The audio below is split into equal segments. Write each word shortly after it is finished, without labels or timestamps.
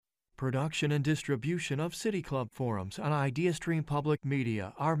Production and distribution of City Club forums on IdeaStream Public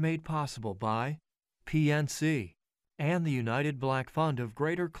Media are made possible by PNC and the United Black Fund of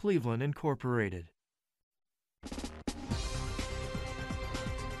Greater Cleveland, Incorporated.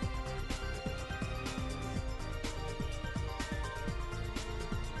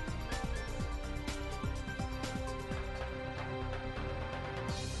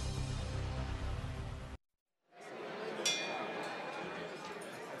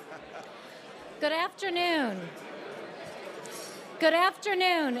 Good afternoon. Good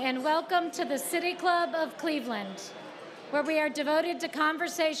afternoon, and welcome to the City Club of Cleveland, where we are devoted to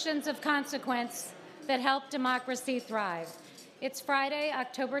conversations of consequence that help democracy thrive. It's Friday,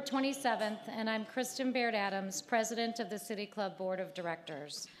 October 27th, and I'm Kristen Baird-Adams, President of the City Club Board of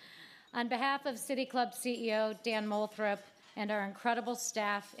Directors. On behalf of City Club CEO Dan Moulthrop and our incredible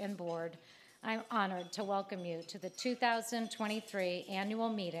staff and board, I'm honored to welcome you to the 2023 annual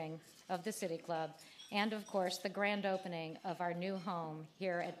meeting of the City Club, and of course, the grand opening of our new home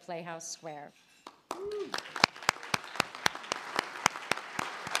here at Playhouse Square.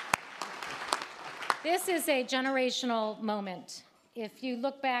 This is a generational moment. If you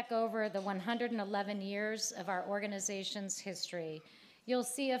look back over the 111 years of our organization's history, you'll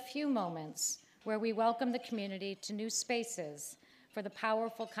see a few moments where we welcome the community to new spaces for the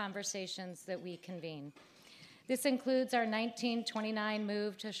powerful conversations that we convene. This includes our 1929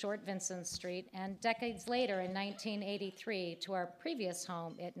 move to Short Vincent Street, and decades later in 1983 to our previous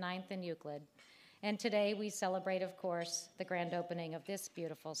home at 9th and Euclid. And today we celebrate, of course, the grand opening of this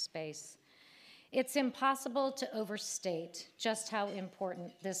beautiful space. It's impossible to overstate just how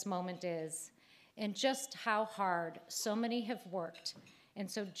important this moment is, and just how hard so many have worked and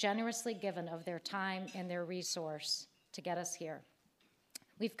so generously given of their time and their resource to get us here.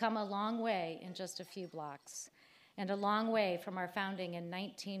 We've come a long way in just a few blocks, and a long way from our founding in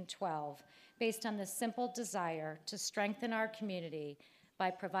 1912, based on the simple desire to strengthen our community by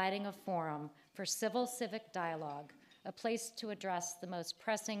providing a forum for civil civic dialogue, a place to address the most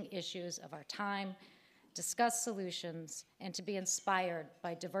pressing issues of our time, discuss solutions, and to be inspired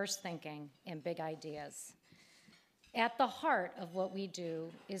by diverse thinking and big ideas. At the heart of what we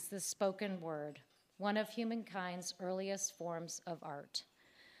do is the spoken word, one of humankind's earliest forms of art.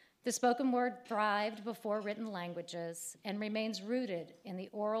 The spoken word thrived before written languages and remains rooted in the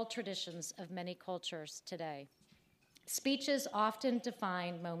oral traditions of many cultures today. Speeches often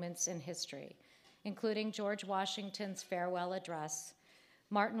define moments in history, including George Washington's farewell address,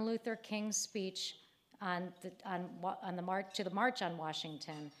 Martin Luther King's speech to the March on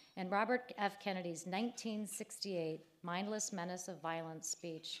Washington, and Robert F. Kennedy's 1968 mindless menace of violence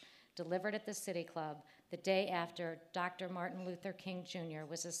speech delivered at the City Club the day after Dr. Martin Luther King Jr.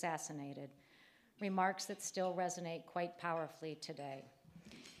 was assassinated, remarks that still resonate quite powerfully today.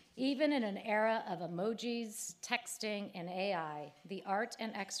 Even in an era of emojis, texting, and AI, the art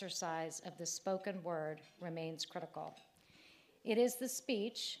and exercise of the spoken word remains critical. It is the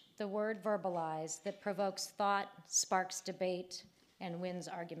speech, the word verbalized, that provokes thought, sparks debate, and wins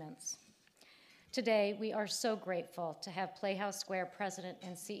arguments. Today, we are so grateful to have Playhouse Square President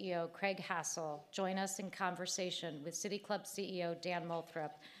and CEO Craig Hassall join us in conversation with City Club CEO Dan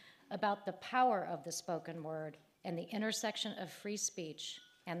Moulthrop about the power of the spoken word and the intersection of free speech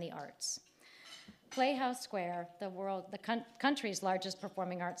and the arts. Playhouse Square, the country's largest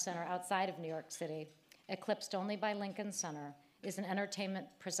performing arts center outside of New York City, eclipsed only by Lincoln Center, is an entertainment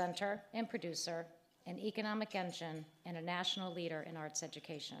presenter and producer, an economic engine, and a national leader in arts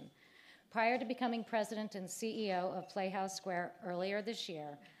education. Prior to becoming president and CEO of Playhouse Square earlier this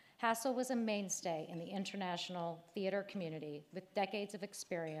year, Hassal was a mainstay in the international theater community with decades of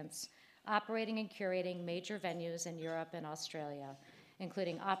experience operating and curating major venues in Europe and Australia,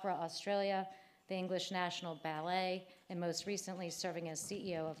 including Opera Australia, the English National Ballet, and most recently serving as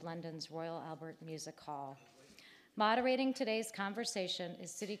CEO of London's Royal Albert Music Hall. Moderating today's conversation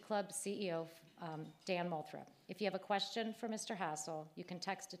is City Club CEO Dan Moulthrop. If you have a question for Mr. Hassal, you can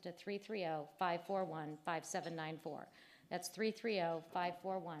text it to 330-541-5794. That's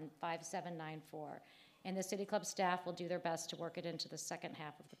 330-541-5794. And the City Club staff will do their best to work it into the second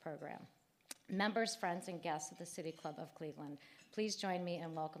half of the program. Members, friends, and guests of the City Club of Cleveland, please join me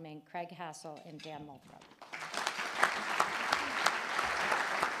in welcoming Craig Hassall and Dan Moulthrop.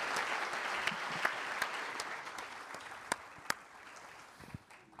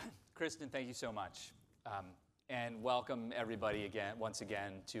 Kristen, thank you so much. and welcome everybody once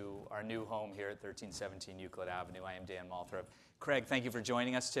again to our new home here at 1317 Euclid Avenue. I am Dan Malthrop. Craig, thank you for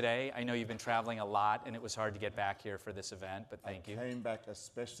joining us today. I know you've been traveling a lot, and it was hard to get back here for this event, but thank you. I came back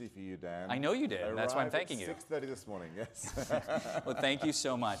especially for you, Dan. I know you did. That's why I'm thanking you. 6:30 this morning, yes. Well, thank you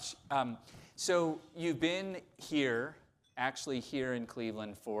so much. So you've been here, actually here in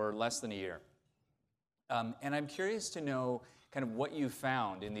Cleveland, for less than a year. And I'm curious to know kind of what you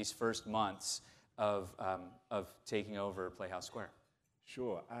found in these first months of taking over Playhouse Square.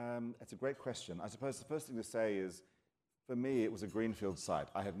 Sure. It's a great question. I suppose the first thing to say is, for me, it was a greenfield site.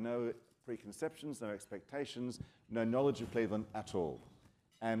 I had no preconceptions, no expectations, no knowledge of Cleveland at all.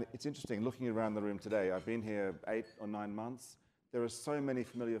 And it's interesting, looking around the room today, I've been here 8 or 9 months. There are so many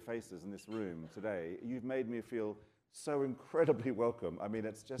familiar faces in this room today. You've made me feel so incredibly welcome. I mean,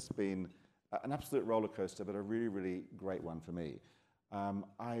 it's just been an absolute roller coaster, but a really, really great one for me.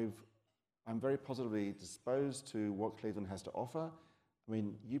 I'm very positively disposed to what Cleveland has to offer. I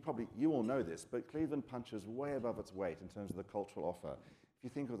mean, you all know this, but Cleveland punches way above its weight in terms of the cultural offer. If you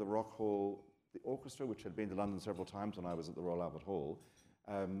think of the Rock Hall, the orchestra, which had been to London several times when I was at the Royal Albert Hall,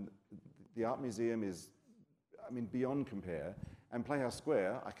 the Art Museum is, I mean, beyond compare. And Playhouse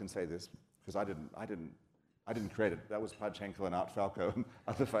Square, I can say this because I didn't create it. That was Pudge Henkel and Art Falco and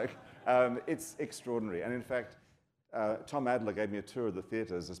other folk. It's extraordinary. And in fact, Tom Adler gave me a tour of the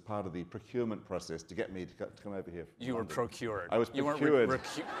theatres as part of the procurement process to get me to come over here. You were procured. I was procured.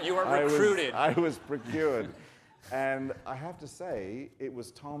 You were recruited. I was procured. And I have to say, it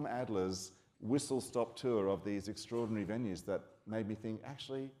was Tom Adler's whistle-stop tour of these extraordinary venues that made me think,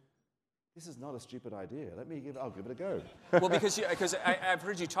 actually, this is not a stupid idea. I'll give it a go. Well, because I've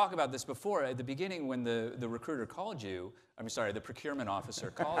heard you talk about this before. At the beginning, when the recruiter called you, the procurement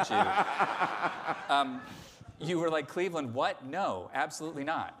officer called you, you were like, Cleveland, what? No, absolutely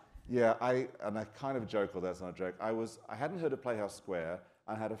not. Yeah, I kind of joke, or that's not a joke. I hadn't heard of Playhouse Square.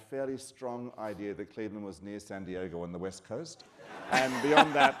 I had a fairly strong idea that Cleveland was near San Diego on the West Coast. And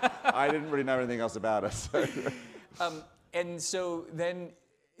beyond that, I didn't really know anything else about it. So. And so then,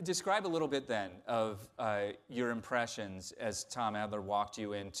 describe a little bit then of your impressions as Tom Adler walked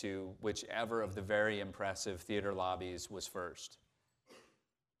you into whichever of the very impressive theater lobbies was first.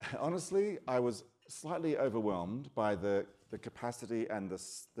 Honestly, I was slightly overwhelmed by the capacity and the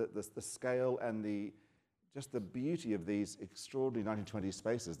scale and just the beauty of these extraordinary 1920s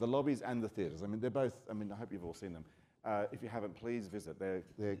spaces, the lobbies and the theaters. I mean, they're both, I hope you've all seen them. If you haven't, please visit.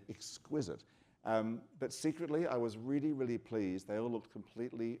 They're exquisite. But secretly, I was really, really pleased. They all looked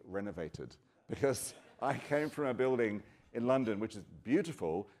completely renovated because I came from a building in London, which is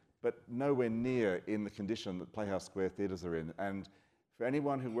beautiful, but nowhere near in the condition that Playhouse Square theatres are in. And for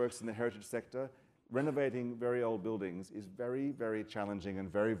anyone who works in the heritage sector, renovating very old buildings is very, very challenging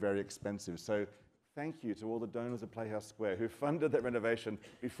and very, very expensive. So thank you to all the donors of Playhouse Square who funded that renovation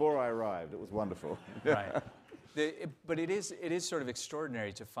before I arrived. It was wonderful. Right. But it is sort of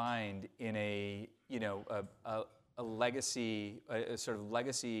extraordinary to find in a legacy, a sort of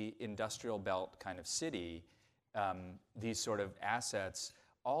legacy industrial belt kind of city, these sort of assets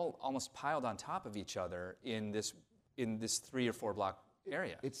all almost piled on top of each other in this 3 or 4 block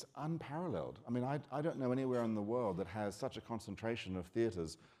area. It's unparalleled. I mean, I don't know anywhere in the world that has such a concentration of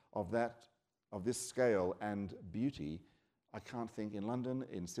theatres of this scale and beauty. I can't think in London,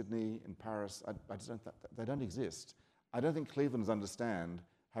 in Sydney, in Paris. I just don't. They don't exist. I don't think Clevelanders understand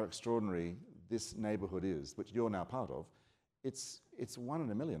how extraordinary this neighbourhood is, which you're now part of. It's 1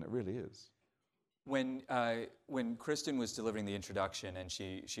 in a million. It really is. When Kristen was delivering the introduction and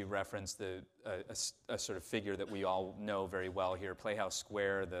she referenced a sort of figure that we all know very well here, Playhouse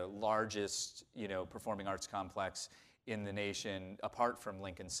Square, the largest performing arts complex in the nation, apart from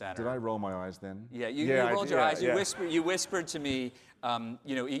Lincoln Center. Did I roll my eyes then? Yeah, you rolled your eyes. You whispered to me.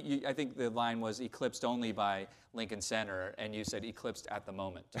 I think the line was eclipsed only by Lincoln Center, and you said eclipsed at the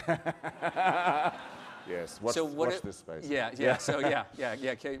moment. Yes. Watch this space. Yeah. So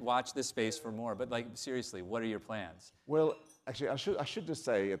watch this space for more. But seriously, what are your plans? Well, actually, I should just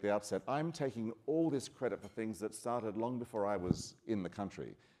say at the outset, I'm taking all this credit for things that started long before I was in the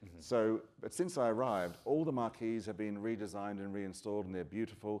country. Mm-hmm. But since I arrived, all the marquees have been redesigned and reinstalled, and they're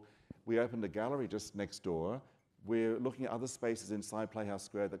beautiful. We opened a gallery just next door. We're looking at other spaces inside Playhouse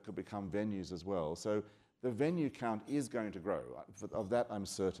Square that could become venues as well. So the venue count is going to grow. Of that, I'm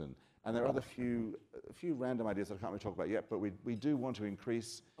certain. And there are a few random ideas that I can't really talk about yet, but we do want to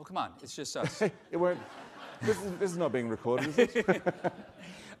increase. Oh, come on, it's just us. It won't. This is not being recorded, is it?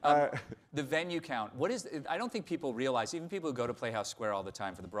 The venue count, what is, I don't think people realize, even people who go to Playhouse Square all the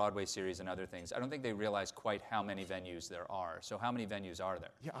time for the Broadway series and other things, I don't think they realize quite how many venues there are. So how many venues are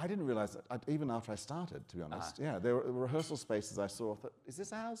there? Yeah, I didn't realize that even after I started, to be honest. Yeah, there were rehearsal spaces I saw. I thought, is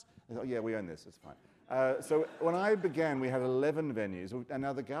this ours? I thought, yeah, we own this, it's fine. So when I began, we had 11 venues, and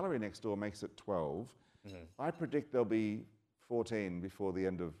now the gallery next door makes it 12. I predict there'll be 14 before the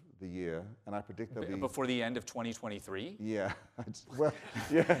end of the year, and I predict there'll be... Before the end of 2023? Yeah, well,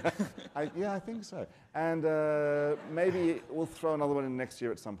 yeah, I think so. And maybe we'll throw another one in next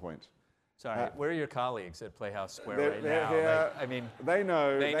year at some point. Sorry, where are your colleagues at Playhouse Square right now? Here. Like, I mean, they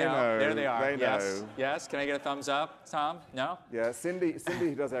know. There they are. They yes. know. Yes. Can I get a thumbs up, Tom? No. Yeah. Cindy,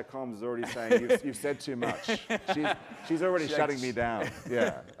 who does our comms, is already saying you've said too much. She's already shutting me down.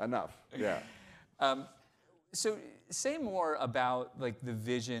 Yeah. Enough. Yeah. So say more about like the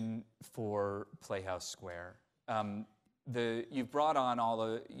vision for Playhouse Square. You've brought on all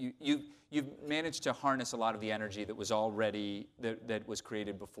the you've managed to harness a lot of the energy that was already that was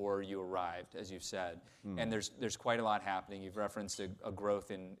created before you arrived, as you've said. And there's quite a lot happening. You've referenced a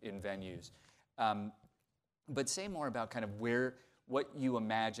growth in venues. But say more about kind of what you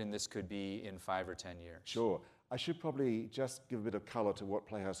imagine this could be in 5 or 10 years. Sure. I should probably just give a bit of color to what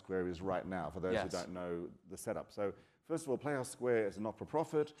Playhouse Square is right now, for those who don't know the setup. So first of all, Playhouse Square is a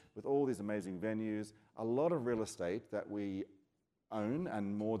not-for-profit with all these amazing venues, a lot of real estate that we own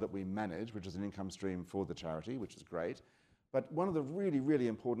and more that we manage, which is an income stream for the charity, which is great. But one of the really, really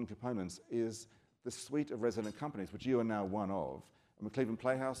important components is the suite of resident companies, which you are now one of. And the Cleveland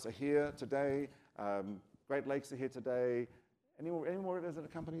Playhouse are here today. Great Lakes are here today. Any more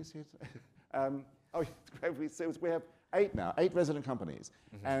resident companies here? Oh, great. We have 8 now, 8 resident companies.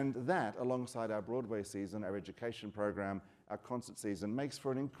 And that, alongside our Broadway season, our education program, our concert season, makes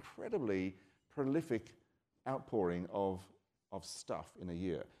for an incredibly prolific outpouring of stuff in a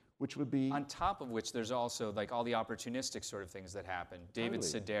year, which would be... On top of which, there's also like all the opportunistic sort of things that happen. David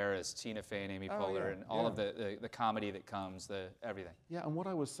Sedaris, Tina Fey and Amy Poehler, and all of the comedy that comes, everything. Yeah, and what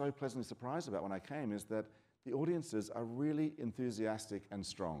I was so pleasantly surprised about when I came is that the audiences are really enthusiastic and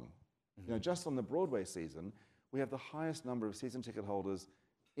strong. You know, just on the Broadway season, we have the highest number of season ticket holders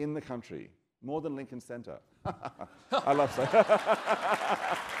in the country, more than Lincoln Center. I love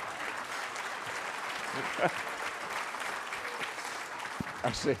that.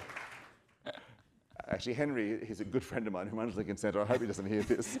 Actually, Henry, he's a good friend of mine who runs Lincoln Center. I hope he doesn't hear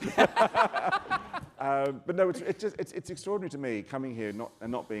this. But no, it's extraordinary to me coming here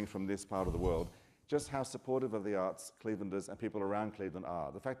and not being from this part of the world, just how supportive of the arts Clevelanders and people around Cleveland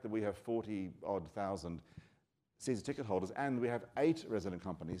are. The fact that we have 40-odd thousand season ticket holders, and we have 8 resident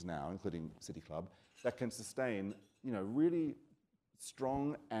companies now, including City Club, that can sustain, you know, really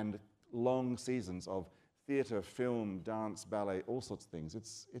strong and long seasons of theater, film, dance, ballet, all sorts of things.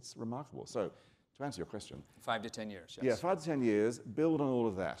 It's remarkable. So, to answer your question, 5 to 10 years. Yes. Yeah, 5 to 10 years. Build on all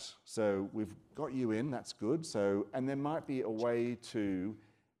of that. So we've got you in. That's good. So, and there might be a way to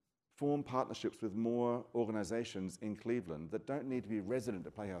form partnerships with more organizations in Cleveland that don't need to be resident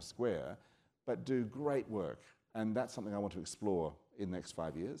at Playhouse Square, but do great work. And that's something I want to explore in the next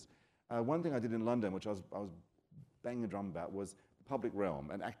 5 years. One thing I did in London, which I was banging the drum about, was the public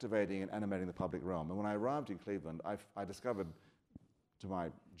realm and activating and animating the public realm. And when I arrived in Cleveland, I discovered, to my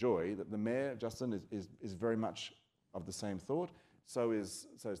joy, that the mayor, Justin, is very much of the same thought. So is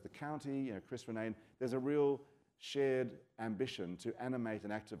the county, you know, Chris Renane. There's a real shared ambition to animate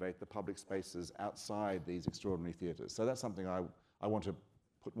and activate the public spaces outside these extraordinary theatres. So that's something I want to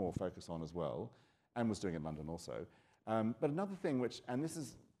put more focus on as well, and was doing in London also. But another thing which, and this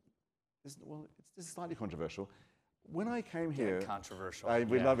is slightly controversial. When I came here... Controversial.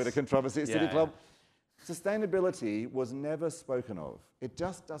 We love it, a controversy at City Club. Sustainability was never spoken of. It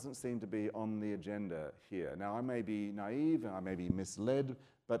just doesn't seem to be on the agenda here. Now, I may be naive, and I may be misled,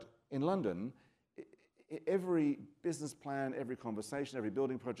 but in London, every business plan, every conversation, every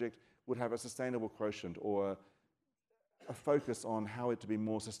building project would have a sustainable quotient or a focus on how it to be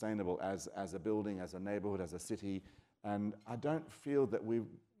more sustainable as a building, as a neighborhood, as a city. And I don't feel that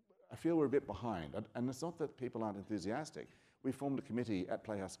I feel we're a bit behind. And it's not that people aren't enthusiastic. We formed a committee at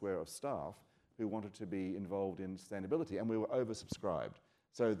Playhouse Square of staff who wanted to be involved in sustainability, and we were oversubscribed.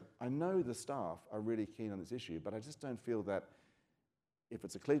 So I know the staff are really keen on this issue, but I just don't feel that if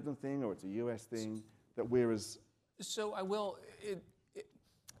it's a Cleveland thing or it's a US thing, that we're as... So I will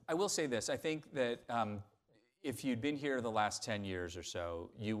say this. I think that if you'd been here the last 10 years or so,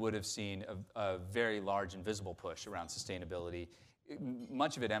 you would have seen a very large and visible push around sustainability,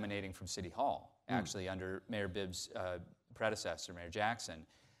 much of it emanating from City Hall, actually, under Mayor Bibb's predecessor, Mayor Jackson.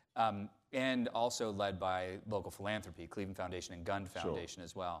 And also led by local philanthropy, Cleveland Foundation and Gund Foundation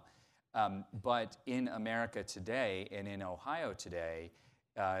as well. But in America today and in Ohio today,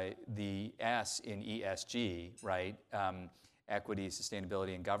 the S in ESG, right, equity,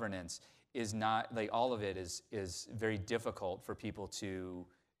 sustainability, and governance, is not, like, all of it is very difficult for people to,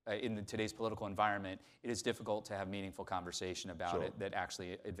 in today's political environment, it is difficult to have meaningful conversation about it that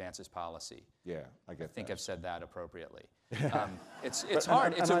actually advances policy. Yeah, I get I think that. I've said that appropriately. It's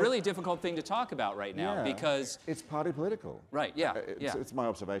hard. It's a really difficult thing to talk about right now because it's party political. Right. It's my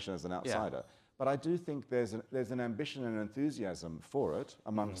observation as an outsider. But I do think there's an ambition and enthusiasm for it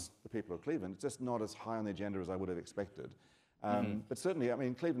amongst the people of Cleveland. It's just not as high on the agenda as I would have expected. But certainly, I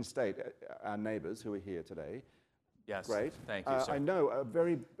mean, Cleveland State, our neighbours who are here today, yes, great. Thank you, sir. I know are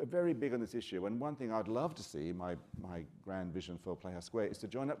very big on this issue. And one thing I'd love to see, my grand vision for Playhouse Square, is to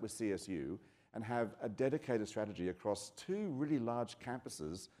join up with CSU and have a dedicated strategy across 2 really large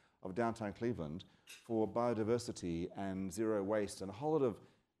campuses of downtown Cleveland for biodiversity and zero waste and a whole lot of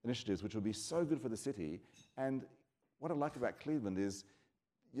initiatives which will be so good for the city. And what I like about Cleveland is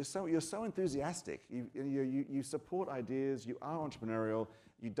you're so enthusiastic. You support ideas, you are entrepreneurial,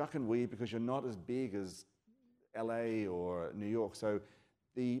 you duck and weave because you're not as big as LA or New York. So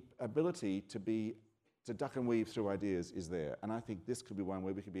the ability to duck and weave through ideas is there. And I think this could be one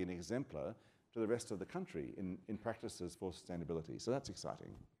where we could be an exemplar to the rest of the country in practices for sustainability. So that's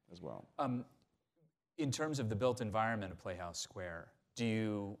exciting as well. In terms of the built environment of Playhouse Square, do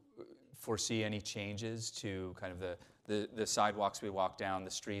you foresee any changes to kind of the sidewalks we walk down,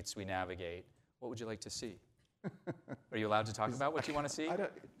 the streets we navigate? What would you like to see? Are you allowed to talk about what you want to see?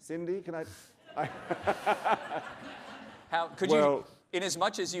 Cindy, can I? How could you, in as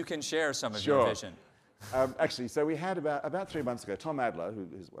much as you can share some of your vision? Actually, so we had about 3 months ago, Tom Adler, who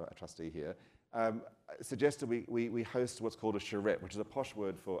is a trustee here, suggested we host what's called a charrette, which is a posh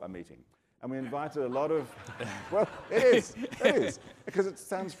word for a meeting. And we invited a lot of, well, it is, because it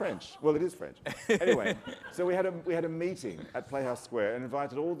sounds French. Well, it is French. Anyway, so we had a meeting at Playhouse Square and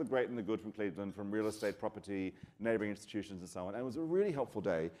invited all the great and the good from Cleveland, from real estate, property, neighboring institutions and so on. And it was a really helpful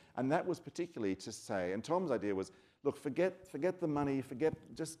day. And that was particularly to say, and Tom's idea was, look, forget the money, forget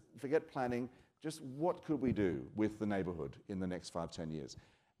planning, just what could we do with the neighborhood in the next 5-10 years?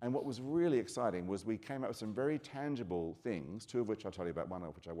 And what was really exciting was we came up with some very tangible things, 2 of which I'll tell you about, 1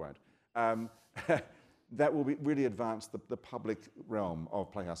 of which I won't, that will really advance the public realm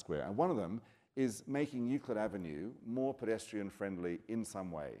of Playhouse Square. And one of them is making Euclid Avenue more pedestrian friendly in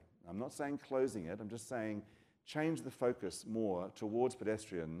some way. I'm not saying closing it, I'm just saying change the focus more towards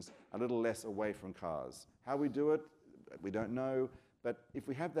pedestrians, a little less away from cars. How we do it, we don't know, but if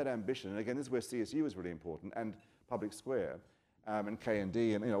we have that ambition, and again, this is where CSU is really important, and Public Square, and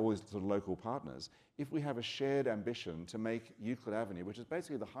K&D, and all these sort of local partners, if we have a shared ambition to make Euclid Avenue, which is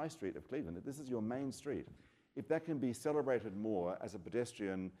basically the high street of Cleveland, if this is your main street, if that can be celebrated more as a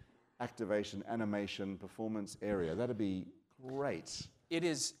pedestrian activation, animation, performance area, that'd be great. It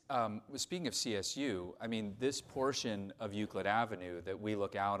is, speaking of CSU, I mean, this portion of Euclid Avenue that we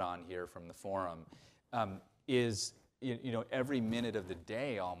look out on here from the forum is, you know, every minute of the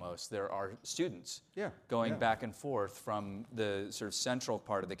day almost, there are students going back and forth from the sort of central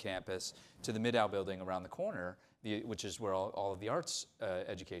part of the campus to the Middow building around the corner, which is where all of the arts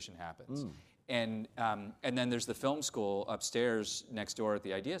education happens. And then there's the film school upstairs next door at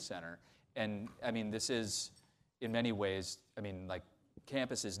the Idea Center. And I mean, this is, in many ways, I mean, like,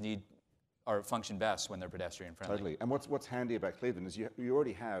 campuses function best when they're pedestrian friendly. Totally. And what's handy about Cleveland is you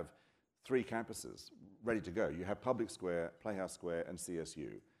already have 3 campuses ready to go. You have Public Square, Playhouse Square, and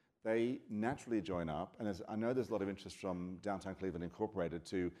CSU. They naturally join up, and I know there's a lot of interest from Downtown Cleveland Incorporated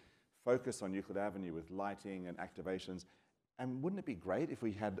to focus on Euclid Avenue with lighting and activations. And wouldn't it be great if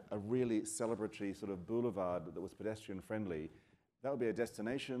we had a really celebratory sort of boulevard that was pedestrian friendly? That would be a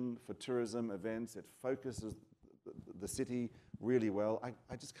destination for tourism events. It focuses the city really well.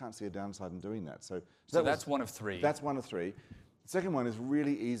 I just can't see a downside in doing that. So that's one of 3. That's one of 3. The second one is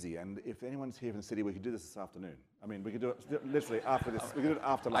really easy, and if anyone's here from the city, we could do this afternoon. I mean, we could do it literally after this. We could do it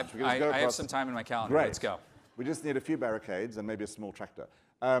after lunch. I have some time in my calendar. Great. Let's go. We just need a few barricades and maybe a small tractor.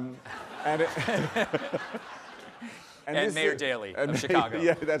 And Mayor Daley of Chicago.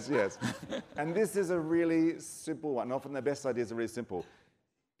 Yeah, yes. And this is a really simple one. Often the best ideas are really simple.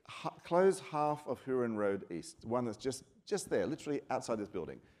 Close half of Huron Road East, one that's just there, literally outside this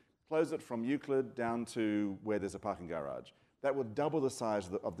building. Close it from Euclid down to where there's a parking garage. That would double the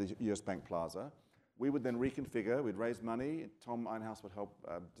size of the US Bank Plaza. We would then reconfigure, we'd raise money, Tom Einhaus would help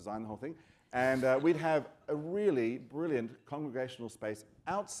design the whole thing, and we'd have a really brilliant congregational space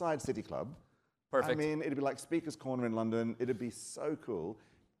outside City Club. Perfect. I mean, it'd be like Speaker's Corner in London, it'd be so cool.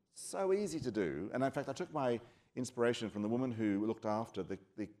 so easy to do. And in fact, I took my inspiration from the woman who looked after the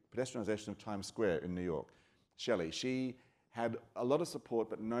pedestrianisation of Times Square in New York, Shelley. She had a lot of support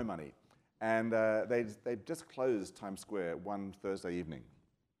but no money. And they just closed Times Square one Thursday evening.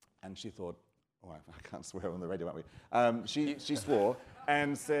 And she thought, oh, I can't swear on the radio, aren't we? She swore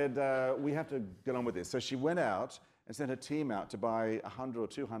and said, we have to get on with this. So she went out and sent her team out to buy 100 or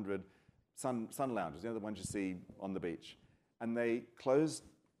 200 sun lounges, the ones you see on the beach. And they closed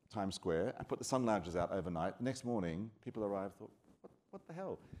Times Square and put the sun lounges out overnight. Next morning, people arrived, thought, what the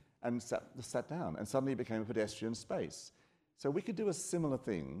hell? And sat down, and suddenly it became a pedestrian space. So we could do a similar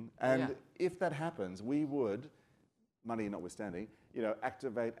thing, and if that happens, we would, money notwithstanding,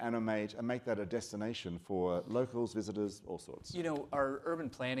 activate, animate, and make that a destination for locals, visitors, all sorts. Our urban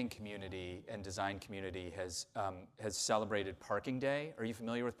planning community and design community has celebrated Parking Day. Are you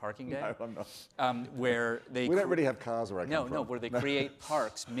familiar with Parking Day? No, I'm not. Where they we don't really have cars where I come from. No, where they create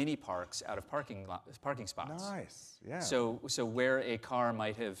parks, mini parks out of parking spots. Nice, yeah. So where a car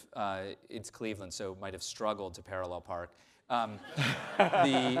might have, it's Cleveland, so might have struggled to parallel park.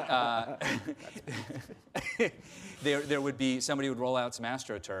 There would be somebody would roll out some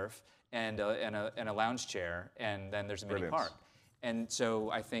AstroTurf and a lounge chair, and then there's a mini park. And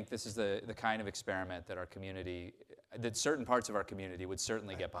so I think this is the kind of experiment that our community, that certain parts of our community would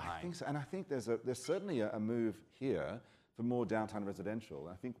certainly get behind. I think so, and I think there's certainly a move here for more downtown residential.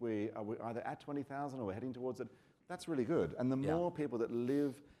 I think we're either at 20,000 or we're heading towards it. That's really good. And the more people that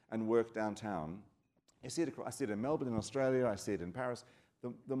live and work downtown, I see it in Melbourne, in Australia, I see it in Paris.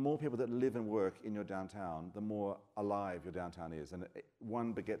 The more people that live and work in your downtown, the more alive your downtown is. And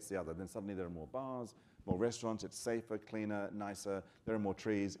one begets the other. Then suddenly there are more bars, more restaurants, it's safer, cleaner, nicer, there are more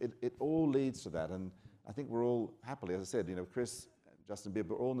trees. It all leads to that. And I think we're all happily, as I said, Chris, Justin Bieber,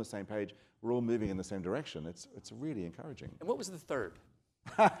 we're all on the same page. We're all moving in the same direction. It's really encouraging. And what was the third?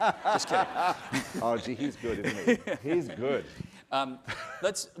 Just kidding. Oh, gee, he's good, isn't he? He's good.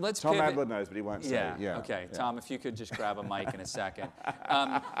 Let's Tom pivot. Adler knows, but he won't say. Yeah. Okay, yeah. Tom, if you could just grab a mic in a second.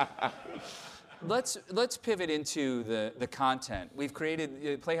 Let's pivot into the content. We've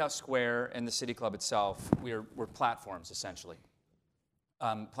created Playhouse Square and the City Club itself. We're platforms essentially.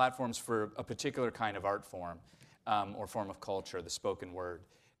 Platforms for a particular kind of art form or form of culture, the spoken word.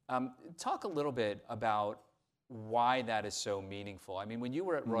 Talk a little bit about why that is so meaningful. I mean, when you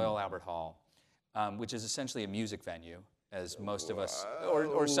were at Royal Albert Hall, which is essentially a music venue, as most of us,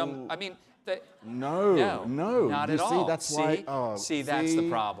 or some, I mean, no, not you at all. See, that's why. Oh, that's the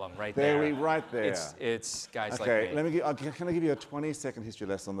problem right there. Right there. It's guys like me. Okay, can I give you a 20-second history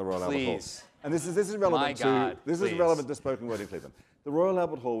lesson on the Royal Please. Albert Hall? And this is relevant is relevant to spoken word in Cleveland. The Royal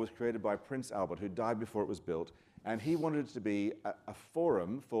Albert Hall was created by Prince Albert, who died before it was built, and he wanted it to be a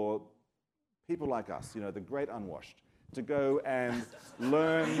forum for people like us, the great unwashed, to go and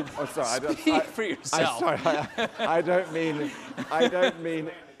learn. Oh, sorry. Speak for yourself. I'm sorry. I don't mean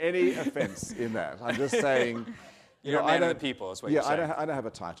any offense in that. I'm just saying. You're a man of the people, is what you're saying. I don't have a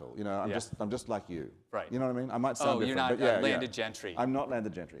title. I'm just like you. Right. You know what I mean? I might sound you're different. not landed gentry. I'm not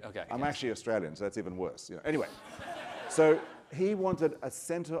landed gentry. Okay. I'm actually Australian, so that's even worse. Anyway, so he wanted a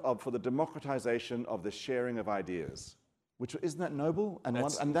centre for the democratization of the sharing of ideas. Which, isn't that noble? And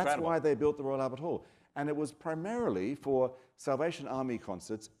that's why they built the Royal Albert Hall. And it was primarily for Salvation Army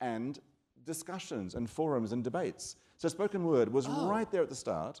concerts and discussions and forums and debates. So spoken word was right there at the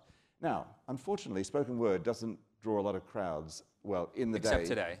start. Now, unfortunately, spoken word doesn't draw a lot of crowds, in the day. Except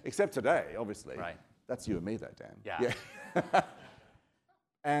today. Except today, obviously. Right. That's you and me, though, Dan. Yeah.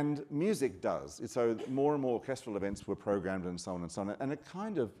 And music does. So more and more orchestral events were programmed and so on and so on. And it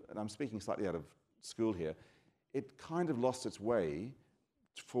kind of, and I'm speaking slightly out of school here, it kind of lost its way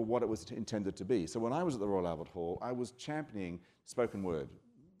for what it was intended to be. So when I was at the Royal Albert Hall, I was championing spoken word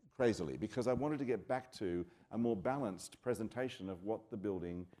crazily because I wanted to get back to a more balanced presentation of what the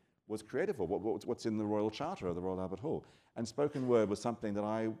building was created for, what's in the Royal Charter of the Royal Albert Hall. And spoken word was something that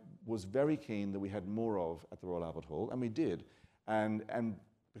I was very keen that we had more of at the Royal Albert Hall, and we did. And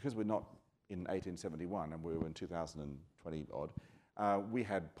because we're not in 1871 and we were in 2020-odd, we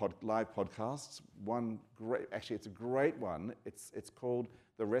had live podcasts. Actually, it's a great one. It's called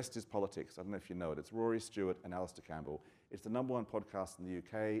The Rest is Politics. I don't know if you know it. It's Rory Stewart and Alistair Campbell. It's the #1 podcast in the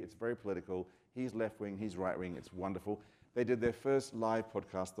UK. It's very political. He's left-wing, he's right-wing. It's wonderful. They did their first live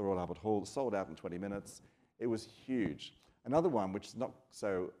podcast at the Royal Albert Hall, sold out in 20 minutes. It was huge. Another one, which is not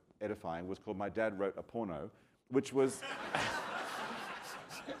so edifying, was called My Dad Wrote a Porno, which was...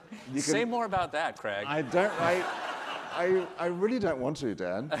 Say more about that, Craig. I really don't want to,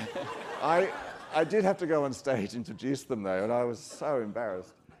 Dan. I did have to go on stage, introduce them though, and I was so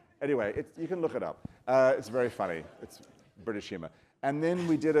embarrassed. Anyway, you can look it up. It's very funny. It's British humour. And then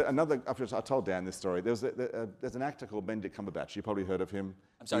we did another, I told Dan this story. There's an actor called Benedict Cumberbatch. You probably heard of him.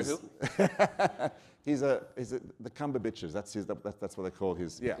 I'm sorry, who? He's the Cumberbitches. That's what they call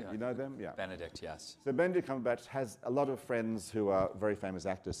his. Yeah, you know them? Yeah. Benedict, yes. So Benedict Cumberbatch has a lot of friends who are very famous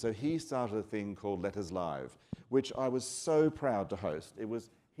actors. So he started a thing called Letters Live, which I was so proud to host. It was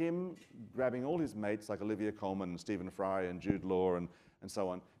him grabbing all his mates like Olivia Colman and Stephen Fry and Jude Law and so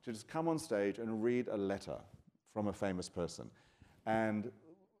on to just come on stage and read a letter from a famous person. And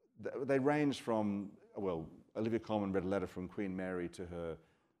they ranged from, well, Olivia Colman read a letter from Queen Mary to her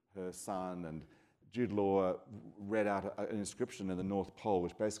son, and Jude Law read out an inscription in the North Pole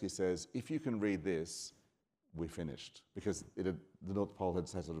which basically says, if you can read this, we're finished. Because the North Pole had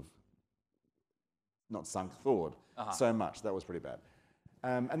sort of not sunk forward so much. That was pretty bad.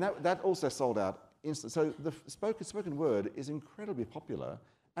 And that also sold out instant. So the spoken word is incredibly popular,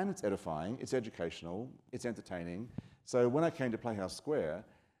 and it's edifying, it's educational, it's entertaining. So when I came to Playhouse Square,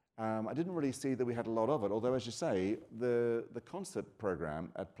 I didn't really see that we had a lot of it, although, as you say, the concert program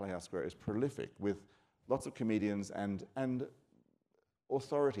at Playhouse Square is prolific, with lots of comedians and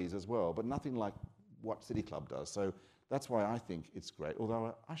authorities as well, but nothing like what City Club does. So that's why I think it's great.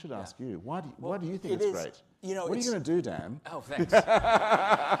 Although I should ask you, why do you think it's great? You know, what are you going to do, Dan? Oh, thanks.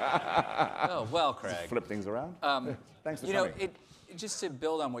 Oh, well, Craig. Just flip things around. Thanks for you coming. know, just to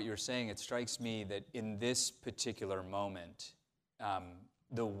build on what you're saying, it strikes me that in this particular moment,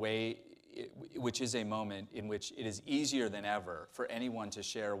 which is a moment in which it is easier than ever for anyone to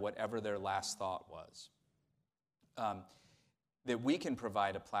share whatever their last thought was, that we can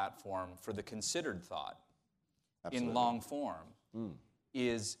provide a platform for the considered thought in long form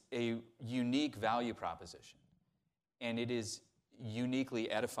is a unique value proposition. And it is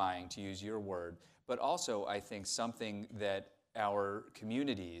uniquely edifying, to use your word, but also, I think, something that our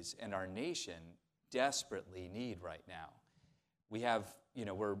communities and our nation desperately need right now. We have,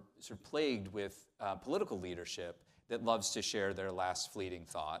 we're sort of plagued with political leadership that loves to share their last fleeting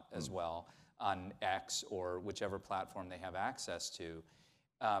thought as well on X or whichever platform they have access to.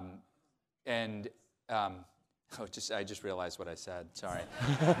 I just realized what I said. Sorry.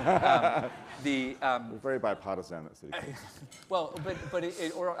 We're very bipartisan at City Club. Well,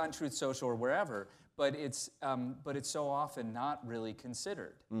 or on Truth Social or wherever. But it's so often not really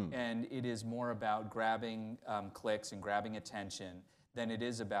considered, and it is more about grabbing clicks and grabbing attention than it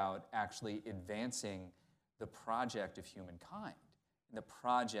is about actually advancing the project of humankind, the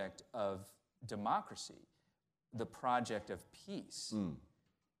project of democracy, the project of peace,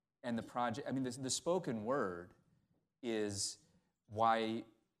 and the project. I mean, the spoken word is why.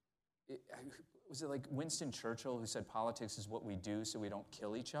 Was it like Winston Churchill who said politics is what we do so we don't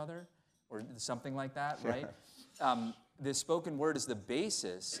kill each other? Or something like that, right? The spoken word is the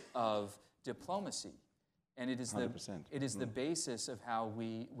basis of diplomacy. And it is 100%. The basis of how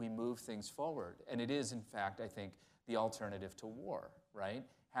we move things forward. And it is, in fact, I think, the alternative to war, right?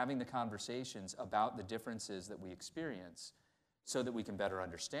 Having the conversations about the differences that we experience so that we can better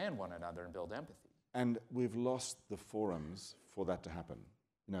understand one another and build empathy. And we've lost the forums for that to happen.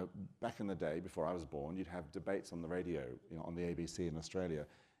 Back in the day, before I was born, you'd have debates on the radio, on the ABC in Australia.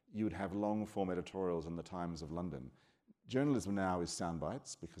 You would have long-form editorials in the Times of London. Journalism now is sound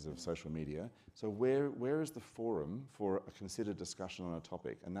bites because of social media. So where is the forum for a considered discussion on a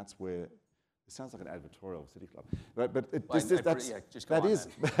topic? And that's where it sounds like an advertorial of City Club. But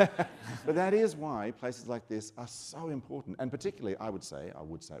that is why places like this are so important. And particularly, I would say,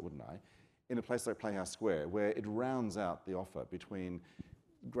 wouldn't I, in a place like Playhouse Square, where it rounds out the offer between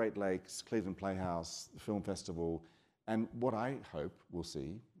Great Lakes, Cleveland Playhouse, the Film Festival, and what I hope we'll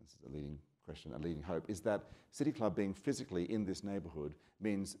see, this is a leading question, a leading hope, is that City Club being physically in this neighborhood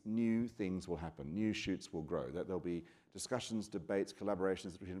means new things will happen, new shoots will grow, that there'll be discussions, debates,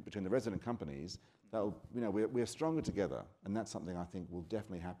 collaborations between the resident companies. We're stronger together, and that's something I think will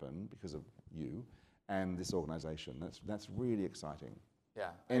definitely happen because of you and this organization. That's really exciting. Yeah.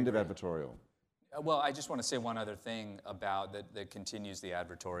 End of advertorial. Well, I just want to say one other thing about that continues the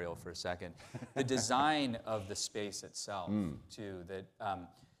advertorial for a second. The design of the space itself, too, that,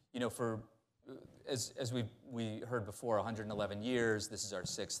 as we heard before, 111 years, this is our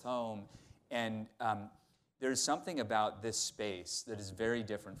 6th home, and there's something about this space that is very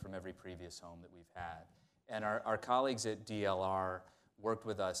different from every previous home that we've had. And our colleagues at DLR worked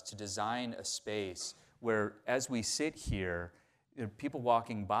with us to design a space where, as we sit here, there are people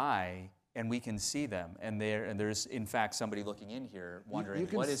walking by, and we can see them, and there's in fact somebody looking in here wondering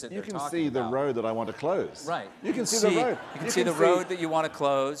what is it they're talking about. You can see the road that I want to close. Right. You can see the road. You can see the road that you want to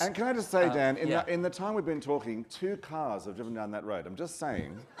close. And can I just say, Dan, in the time we've been talking, 2 cars have driven down that road. I'm just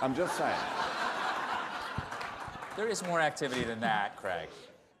saying. There is more activity than that, Craig.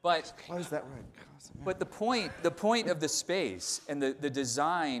 But Close that road. But the point of the space and the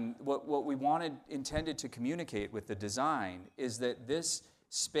design, what we intended to communicate with the design is that this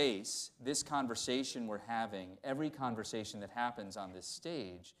space, this conversation we're having, every conversation that happens on this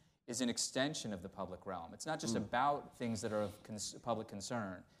stage is an extension of the public realm. It's not just about things that are of public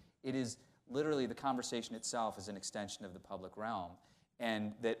concern. It is literally the conversation itself is an extension of the public realm,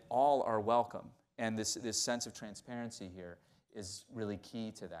 and that all are welcome. And this sense of transparency here is really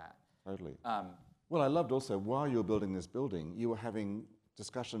key to that. Totally. Well, I loved also, while you were building this building, you were having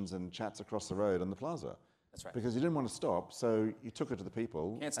discussions and chats across the road on the plaza. That's right. Because you didn't want to stop, so you took it to the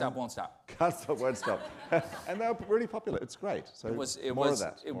people. Can't stop, won't stop. Can't stop, won't stop. And they were really popular. It's great. So more of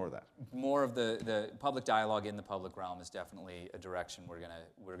that. More of the public dialogue in the public realm is definitely a direction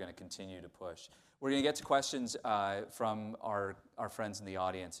we're gonna continue to push. We're gonna get to questions from our friends in the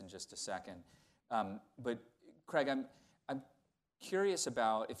audience in just a second. But Craig, I'm curious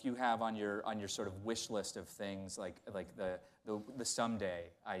about if you have on your sort of wish list of things like the someday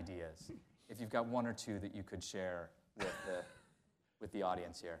ideas. If you've got one or two that you could share with the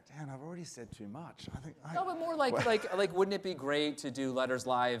audience here. Dan, I've already said too much. No, but more like wouldn't it be great to do Letters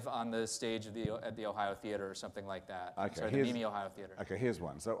Live on the stage of at the Ohio Theater or something like that? Okay, sorry, the Mimi Ohio Theater. Okay, here's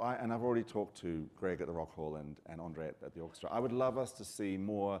one. So I've already talked to Greg at the Rock Hall and Andre at the orchestra. I would love us to see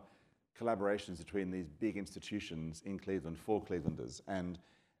more collaborations between these big institutions in Cleveland for Clevelanders, and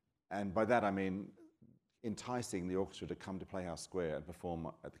by that I mean enticing the orchestra to come to Playhouse Square and perform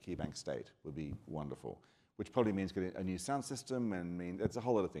at the KeyBank State would be wonderful, which probably means getting a new sound system and it's a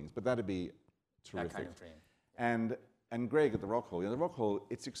whole lot of things, but that'd be terrific. That kind of dream. And Greg at the Rock Hall, the Rock Hall,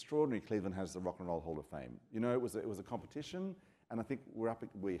 it's extraordinary. Cleveland has the Rock and Roll Hall of Fame. It was a competition, and I think we're up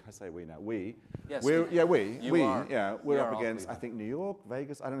against I think New York,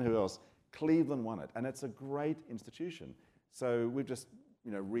 Vegas, I don't know who else. Cleveland won it, and it's a great institution. So we've just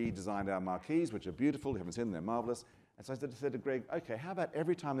redesigned our marquees, which are beautiful. You haven't seen them; they're marvelous. And so I said to Greg, okay, how about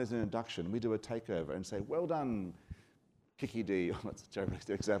every time there's an induction, we do a takeover and say, well done, Kiki D. Oh, that's a terrible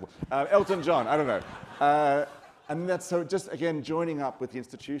example. Elton John, I don't know. And that's so just, again, joining up with the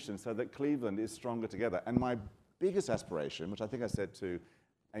institution so that Cleveland is stronger together. And my biggest aspiration, which I think I said to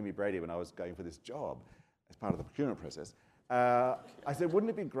Amy Brady when I was going for this job as part of the procurement process, I said, wouldn't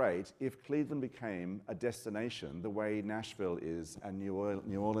it be great if Cleveland became a destination the way Nashville is and New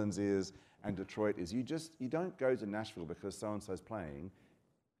Orleans is and Detroit is? You don't go to Nashville because so-and-so's playing.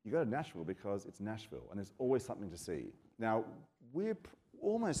 You go to Nashville because it's Nashville, and there's always something to see. Now, we're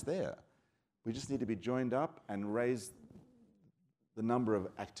almost there. We just need to be joined up and raise the number of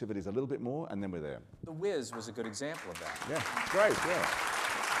activities a little bit more, and then we're there. The Wiz was a good example of that. Yeah, great,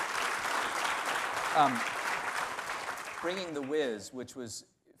 yeah. Bringing The Wiz, which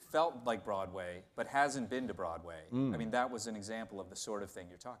felt like Broadway, but hasn't been to Broadway. I mean, that was an example of the sort of thing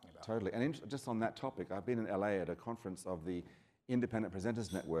you're talking about. Totally. And just on that topic, I've been in LA at a conference of the Independent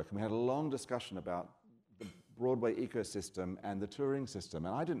Presenters Network, and we had a long discussion about the Broadway ecosystem and the touring system.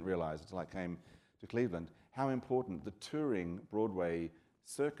 And I didn't realize until I came to Cleveland how important the touring Broadway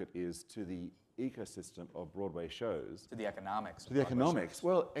circuit is to the ecosystem of Broadway shows. To the economics. To the economics. Shows.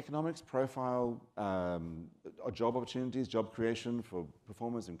 Well, economics, profile, job opportunities, job creation for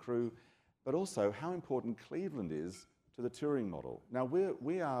performers and crew, but also how important Cleveland is to the touring model. Now,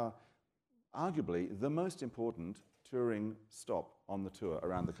 we are arguably the most important touring stop on the tour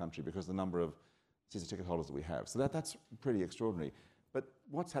around the country because of the number of season ticket holders that we have. So that's pretty extraordinary. But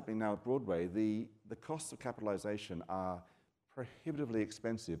what's happening now at Broadway, the costs of capitalization are prohibitively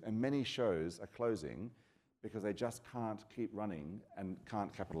expensive, and many shows are closing because they just can't keep running and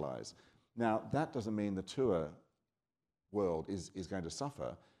can't capitalize. Now, that doesn't mean the tour world is going to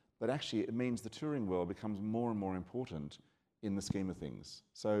suffer, but actually it means the touring world becomes more and more important in the scheme of things.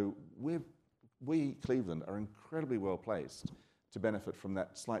 So we, Cleveland, are incredibly well placed to benefit from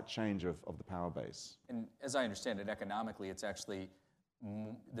that slight change of the power base. And as I understand it, economically, it's actually,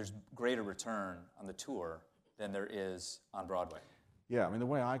 there's greater return on the tour than there is on Broadway. Yeah, I mean, the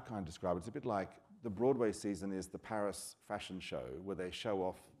way I kind of describe it, it's a bit like the Broadway season is the Paris fashion show where they show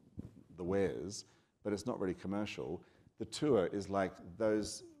off the wares, but it's not really commercial. The tour is like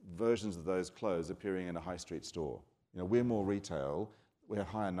those versions of those clothes appearing in a high street store. We're more retail, we have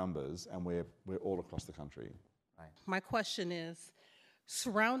higher numbers, and we're all across the country. Right. My question is,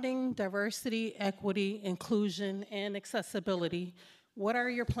 surrounding diversity, equity, inclusion, and accessibility, what are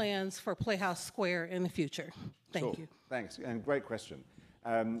your plans for Playhouse Square in the future? Thank you. Thanks, and great question.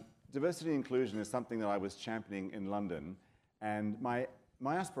 Diversity and inclusion is something that I was championing in London, and my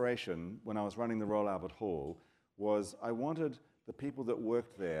aspiration when I was running the Royal Albert Hall was I wanted the people that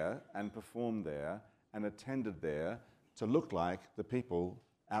worked there and performed there and attended there to look like the people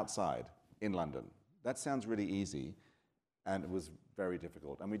outside in London. That sounds really easy, and it was very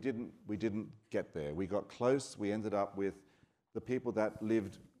difficult. And we didn't get there. We got close. We ended up with the people that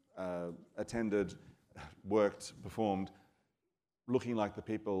lived, attended, worked, performed, looking like the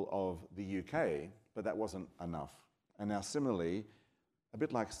people of the UK, but that wasn't enough. And now similarly, a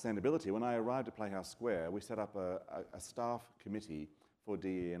bit like sustainability, when I arrived at Playhouse Square, we set up a staff committee for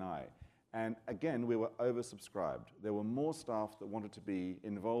DE&I. And again, we were oversubscribed. There were more staff that wanted to be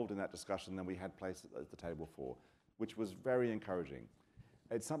involved in that discussion than we had places at the table for, which was very encouraging.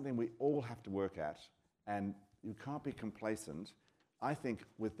 It's something we all have to work at, and you can't be complacent. I think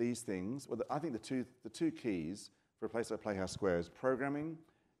with these things, well, I think the two keys for a place like Playhouse Square is programming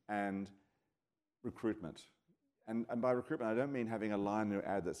and recruitment. And by recruitment, I don't mean having a line in your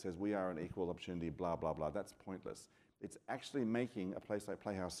ad that says, we are an equal opportunity, blah, blah, blah. That's pointless. It's actually making a place like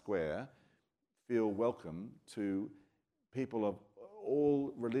Playhouse Square feel welcome to people of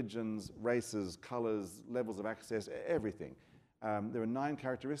all religions, races, colors, levels of access, everything. There are 9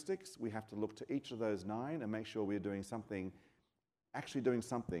 characteristics. We have to look to each of those 9 and make sure we're doing something, actually doing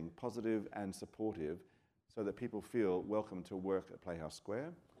something positive and supportive so that people feel welcome to work at Playhouse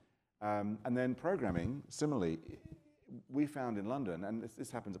Square. And then programming, similarly, we found in London, and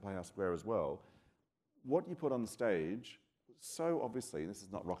this happens at Playhouse Square as well, what you put on the stage, so obviously, this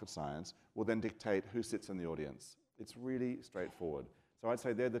is not rocket science, will then dictate who sits in the audience. It's really straightforward. So I'd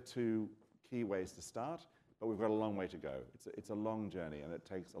say they're the 2 key ways to start, but we've got a long way to go. It's a long journey, and it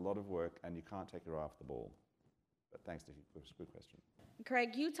takes a lot of work, and you can't take your eye off the ball. But thanks, Nikki, for a good question.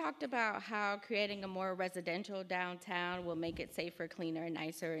 Craig, you talked about how creating a more residential downtown will make it safer, cleaner, and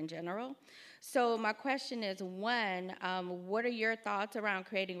nicer in general. So my question is, 1, what are your thoughts around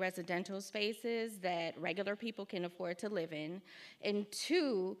creating residential spaces that regular people can afford to live in? And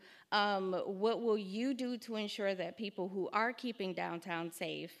 2, what will you do to ensure that people who are keeping downtown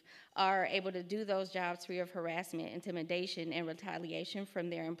safe are able to do those jobs free of harassment, intimidation, and retaliation from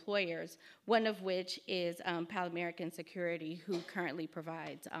their employers, one of which is Pal American Security, who currently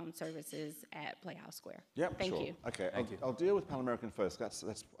provides services at Playhouse Square? Yep, Thank sure. you. Okay, I'll deal with Pal American first. That's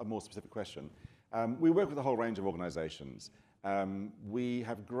a more specific question. We work with a whole range of organizations. We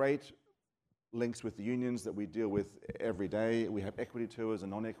have great links with the unions that we deal with every day. We have equity tours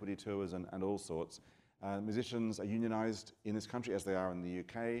and non-equity tours and all sorts. Musicians are unionized in this country as they are in the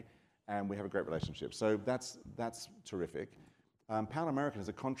UK, and we have a great relationship. So that's terrific. Pal American is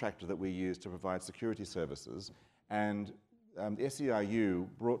a contractor that we use to provide security services, and the SEIU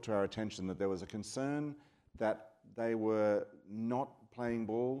brought to our attention that there was a concern that they were not playing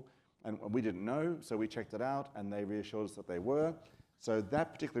ball, and we didn't know, so we checked it out, and they reassured us that they were. So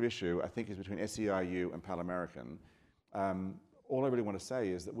that particular issue, I think, is between SEIU and Pal American. All I really want to say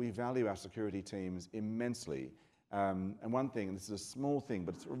is that we value our security teams immensely. And one thing, and this is a small thing,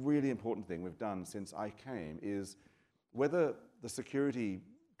 but it's a really important thing we've done since I came, is whether the security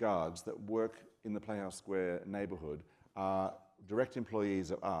guards that work in the Playhouse Square neighborhood are direct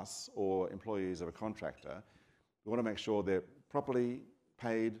employees of us or employees of a contractor, we want to make sure they're properly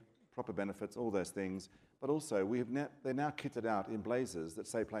paid, proper benefits, all those things. But also, they're now kitted out in blazers that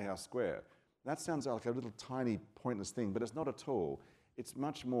say Playhouse Square. That sounds like a little tiny pointless thing, but it's not at all. It's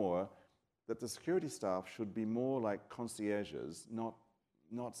much more that the security staff should be more like concierges, not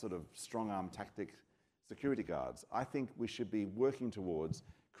sort of strong-arm tactic security guards. I think we should be working towards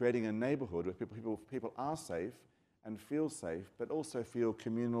creating a neighborhood where people are safe and feel safe, but also feel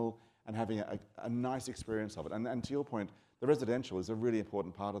communal and having a nice experience of it. And to your point, the residential is a really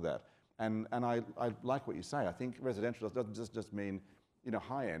important part of that. And I like what you say. I think residential doesn't just mean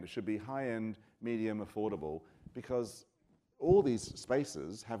high-end. It should be high-end, medium, affordable, because all these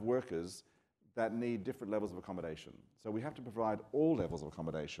spaces have workers that need different levels of accommodation. So we have to provide all levels of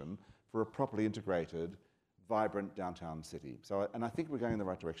accommodation for a properly integrated, vibrant downtown city. And I think we're going in the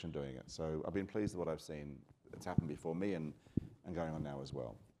right direction doing it. So I've been pleased with what I've seen that's happened before me and going on now as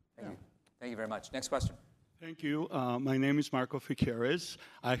well. Thank you. Thank you very much. Next question. Thank you. My name is Marco Fiqueres.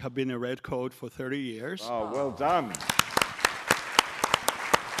 I have been a Red Coat for 30 years. Oh, well done.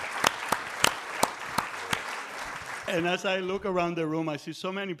 And as I look around the room, I see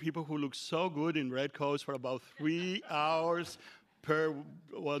so many people who look so good in red coats for about 3 hours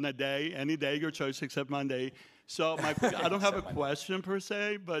a day, any day, your choice except Monday. So I don't have a question per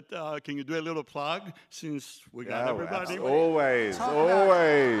se, but can you do a little plug since we got everybody? Always.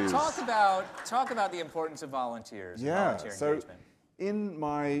 Talk about the importance of volunteers. Yeah. Volunteer So engagement. in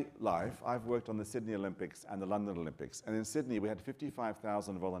my life, I've worked on the Sydney Olympics and the London Olympics. And in Sydney, we had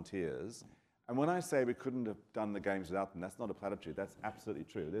 55,000 volunteers. And when I say we couldn't have done the games without them, that's not a platitude. That's absolutely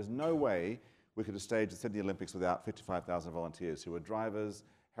true. There's no way we could have staged the Sydney Olympics without 55,000 volunteers who were drivers,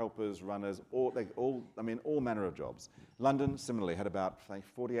 helpers, runners, all manner of jobs. London, similarly, had about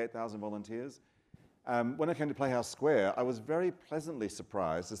 48,000 volunteers. When I came to Playhouse Square, I was very pleasantly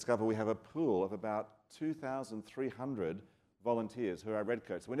surprised to discover we have a pool of about 2,300 volunteers who are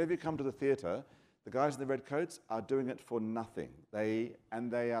redcoats. Whenever you come to the theatre, the guys in the red coats are doing it for nothing. They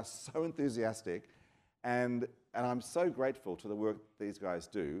are so enthusiastic, and I'm so grateful to the work these guys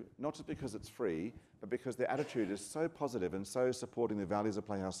do, not just because it's free, but because their attitude is so positive and so supporting the values of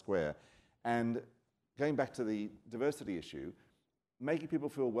Playhouse Square. And going back to the diversity issue, making people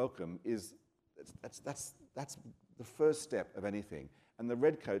feel welcome that's the first step of anything. And the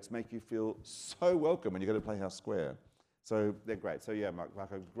redcoats make you feel so welcome when you go to Playhouse Square. So they're great. So yeah,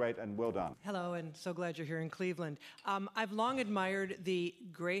 Marco, great and well done. Hello, and so glad you're here in Cleveland. I've long admired the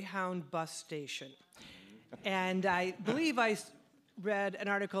Greyhound bus station. And I believe I read an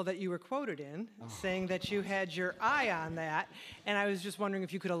article that you were quoted in saying that you had your eye on that. And I was just wondering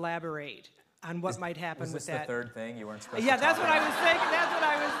if you could elaborate on what might happen with that. Was this the third thing you weren't supposed Yeah, to that's talk what about? I was thinking. That's what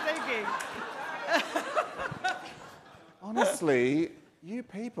I was thinking. Honestly, you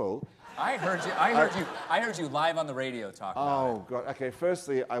people. I heard you live on the radio talking about it. Oh, God. Okay,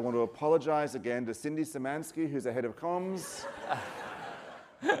 firstly, I want to apologize again to Cindy Szymanski, who's the head of comms.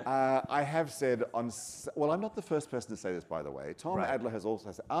 I have said well, I'm not the first person to say this, by the way. Tom Adler has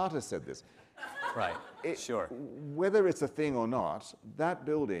also said, Art has said this. Right, sure. Whether it's a thing or not, that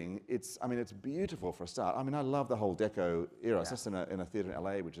building, it's beautiful for a start. I mean, I love the whole deco era. I was just in a theatre in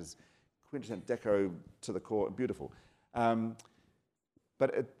LA, which is quintessential deco to the core, beautiful.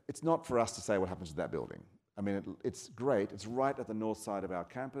 But it's not for us to say what happens to that building. I mean, it's great. It's right at the north side of our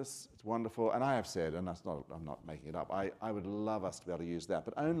campus. It's wonderful. And I have said, and I'm not making it up, I would love us to be able to use that,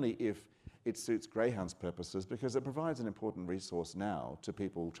 but only if it suits Greyhound's purposes, because it provides an important resource now to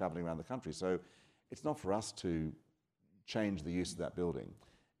people traveling around the country. So it's not for us to change the use of that building.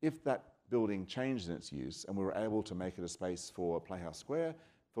 If that building changed in its use and we were able to make it a space for Playhouse Square,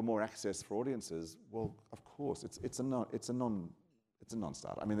 for more access for audiences, well, of course, it's a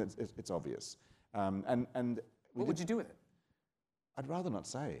non-starter. I mean, it's obvious. What would you do with it? I'd rather not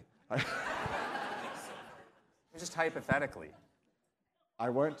say. Just hypothetically. I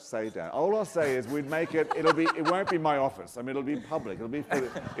won't say that. All I'll say is we'd make it. It won't be my office. I mean, it'll be public.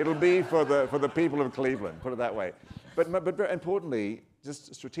 It'll be for the people of Cleveland. Put it that way. But very importantly,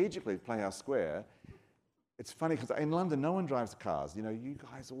 just strategically, Playhouse Square. It's funny because in London, no one drives cars. You know, you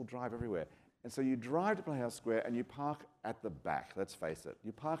guys all drive everywhere. And so you drive to Playhouse Square and you park at the back, let's face it.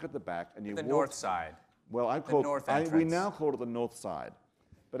 You park at the back and you walk... The north side. Well, we now call it the north side.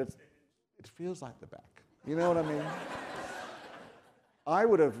 But it feels like the back. You know what I mean? I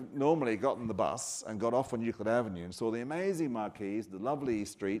would have normally gotten the bus and got off on Euclid Avenue and saw the amazing marquees, the lovely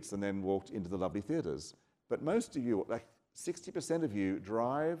streets, and then walked into the lovely theatres. But most of you, like 60% of you,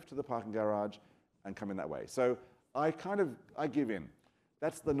 drive to the parking garage and come in that way. So I give in.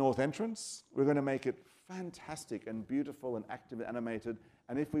 That's the north entrance. We're going to make it fantastic and beautiful and active and animated.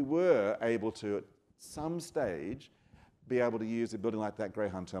 And if we were able to, at some stage, be able to use a building like that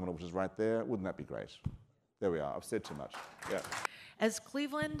Greyhound Terminal, which is right there, wouldn't that be great? There we are. I've said too much. Yeah. As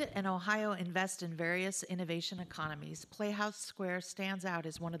Cleveland and Ohio invest in various innovation economies, Playhouse Square stands out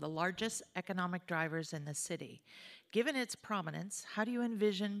as one of the largest economic drivers in the city. Given its prominence, how do you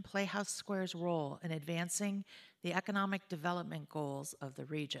envision Playhouse Square's role in advancing the economic development goals of the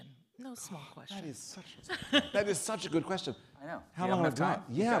region? No small question. That is such a good question. I know. How long have I got?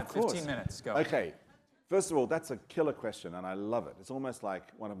 Yeah, of course. 15 minutes. Go. Okay. First of all, that's a killer question, and I love it. It's almost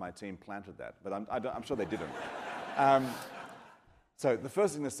like one of my team planted that, but I'm sure they didn't. So the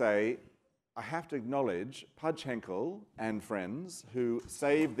first thing to say, I have to acknowledge Pudge Henkel and friends who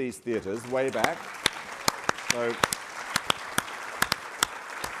saved these theatres way back. So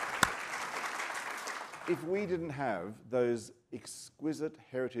if we didn't have those exquisite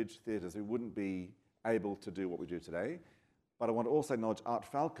heritage theatres, we wouldn't be able to do what we do today. But I want to also acknowledge Art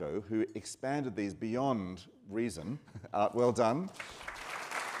Falco, who expanded these beyond reason. Art, well done.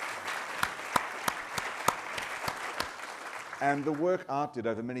 And the work Art did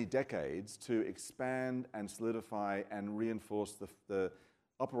over many decades to expand and solidify and reinforce the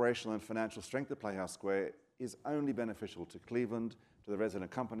operational and financial strength of Playhouse Square is only beneficial to Cleveland, to the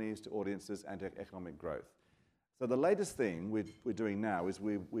resident companies, to audiences, and to economic growth. So the latest thing we're doing now is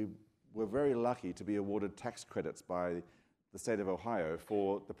we're very lucky to be awarded tax credits by the state of Ohio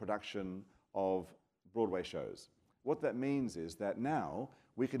for the production of Broadway shows. What that means is that now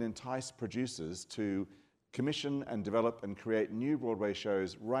we can entice producers to commission and develop and create new Broadway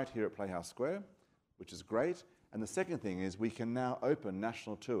shows right here at Playhouse Square, which is great. And the second thing is we can now open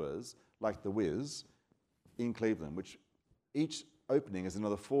national tours like The Wiz in Cleveland, which each opening is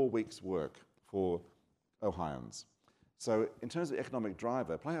another 4 weeks' work for Ohioans. So in terms of economic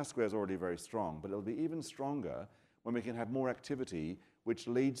driver, Playhouse Square is already very strong, but it'll be even stronger when we can have more activity which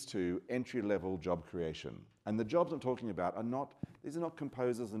leads to entry-level job creation. And the jobs I'm talking about these are not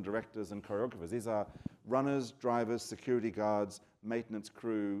composers and directors and choreographers. These are runners, drivers, security guards, maintenance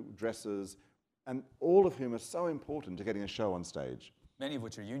crew, dressers, and all of whom are so important to getting a show on stage. Many of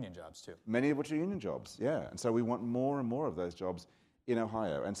which are union jobs, too. Many of which are union jobs, yeah. And so we want more and more of those jobs in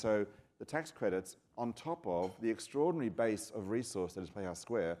Ohio. And so the tax credits, on top of the extraordinary base of resource that is Playhouse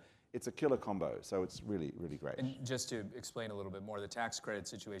Square, it's a killer combo. So it's really, really great. And just to explain a little bit more, the tax credit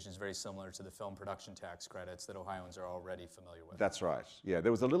situation is very similar to the film production tax credits that Ohioans are already familiar with. That's right, yeah.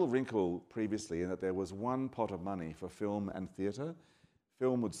 There was a little wrinkle previously in that there was one pot of money for film and theatre.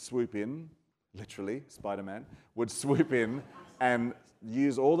 Film would swoop in, literally, Spider-Man, would swoop in and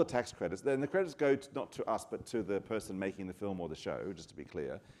use all the tax credits. Then the credits go not to us, but to the person making the film or the show, just to be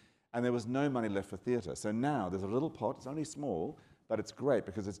clear. And there was no money left for theatre. So now there's a little pot, it's only small, but it's great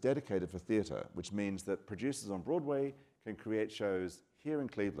because it's dedicated for theatre, which means that producers on Broadway can create shows here in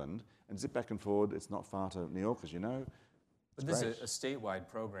Cleveland and zip back and forward. It's not far to New York, as you know. But this is a statewide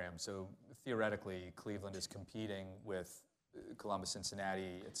program, so theoretically Cleveland is competing with Columbus,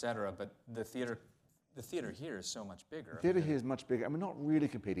 Cincinnati, et cetera, but the theater here is so much bigger. The theatre here is much bigger, and we're not really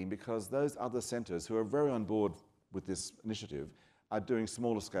competing because those other centres who are very on board with this initiative are doing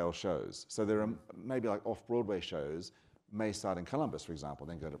smaller scale shows. So there are maybe like off-Broadway shows may start in Columbus, for example,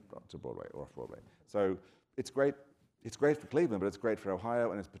 then go to Broadway or off-Broadway. So it's great for Cleveland, but it's great for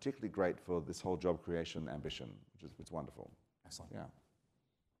Ohio, and it's particularly great for this whole job creation ambition, it's wonderful. Excellent. Yeah.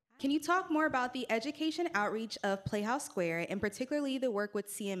 Can you talk more about the education outreach of Playhouse Square, and particularly the work with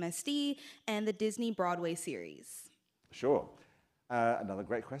CMSD and the Disney Broadway series? Sure. Another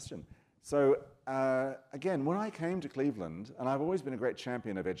great question. So again, when I came to Cleveland, and I've always been a great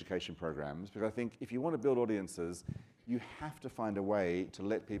champion of education programs, because I think if you want to build audiences, you have to find a way to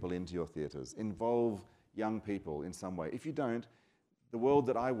let people into your theatres, involve young people in some way. If you don't, the world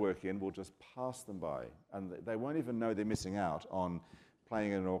that I work in will just pass them by, and they won't even know they're missing out on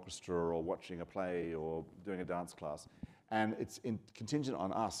playing in an orchestra or watching a play or doing a dance class. And it's contingent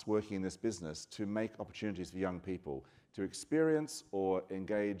on us working in this business to make opportunities for young people to experience or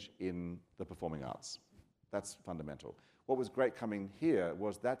engage in the performing arts. That's fundamental. What was great coming here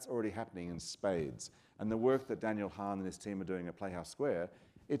was that's already happening in spades. And the work that Daniel Hahn and his team are doing at Playhouse Square,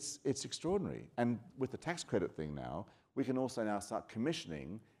 it's extraordinary. And with the tax credit thing now, we can also now start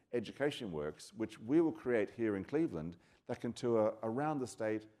commissioning education works, which we will create here in Cleveland that can tour around the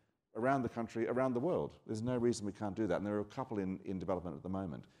state, around the country, around the world. There's no reason we can't do that. And there are a couple in development at the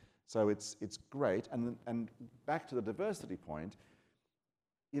moment. So it's great. And back to the diversity point,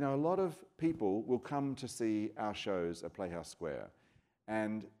 you know, a lot of people will come to see our shows at Playhouse Square.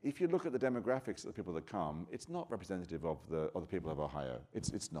 And if you look at the demographics of the people that come, it's not representative of the people of Ohio.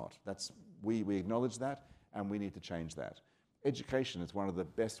 It's not. We acknowledge that, and we need to change that. Education is one of the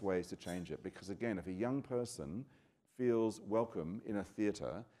best ways to change it, because again, if a young person feels welcome in a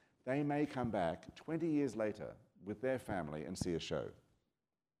theatre, they may come back 20 years later with their family and see a show.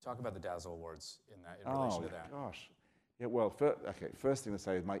 Talk about the Dazzle Awards in relation to that. Oh, gosh. Yeah, well, first thing to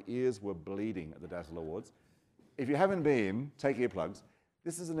say is my ears were bleeding at the Dazzle Awards. If you haven't been, take earplugs.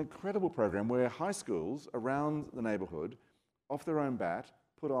 This is an incredible program where high schools around the neighborhood, off their own bat,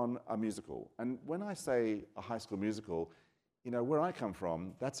 put on a musical. And when I say a high school musical, you know, where I come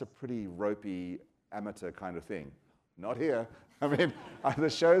from, that's a pretty ropey, amateur kind of thing. Not here. I mean, the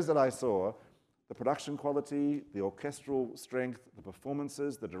shows that I saw, the production quality, the orchestral strength, the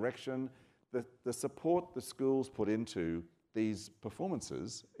performances, the direction, the support the schools put into these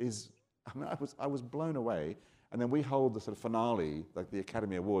performances is, I mean, I was blown away. And then we hold the sort of finale, like the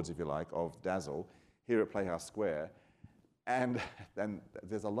Academy Awards, if you like, of Dazzle here at Playhouse Square. And then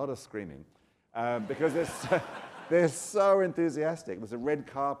there's a lot of screaming because they're so enthusiastic. There's a red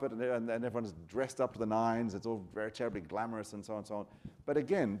carpet and everyone's dressed up to the nines. It's all very terribly glamorous and so on and so on. But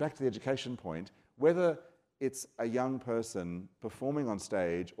again, back to the education point, whether it's a young person performing on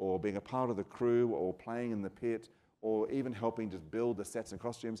stage or being a part of the crew or playing in the pit or even helping to build the sets and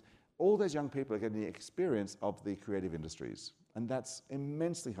costumes, all those young people are getting the experience of the creative industries. And that's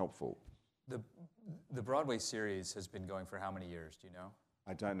immensely helpful. The Broadway series has been going for how many years, do you know?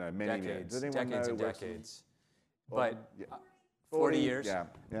 I don't know, many decades, years. Decades and decades. But yeah. 40 years?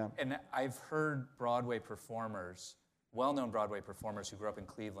 Yeah. And I've heard Broadway performers, well-known Broadway performers who grew up in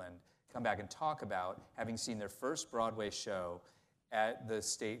Cleveland, come back and talk about having seen their first Broadway show at the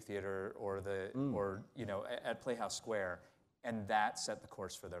State Theater or or you know, at Playhouse Square, and that set the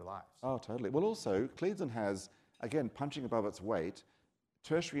course for their lives. Oh, totally. Well, also, Cleveland has, again, punching above its weight,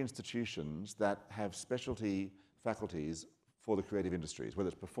 tertiary institutions that have specialty faculties for the creative industries, whether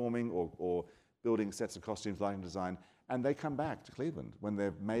it's performing or building sets of costumes, lighting design, and they come back to Cleveland when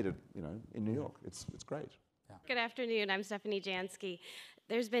they've made it, in New York. It's great. Yeah. Good afternoon. I'm Stephanie Jansky.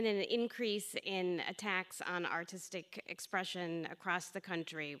 There's been an increase in attacks on artistic expression across the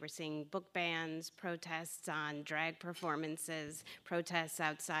country. We're seeing book bans, protests on drag performances, protests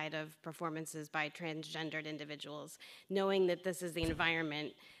outside of performances by transgendered individuals. Knowing that this is the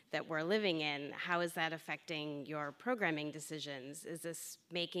environment that we're living in, how is that affecting your programming decisions? Is this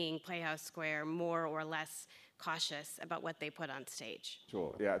making Playhouse Square more or less cautious about what they put on stage?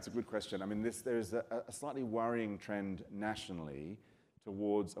 Sure. Yeah, it's a good question. I mean, there's a slightly worrying trend nationally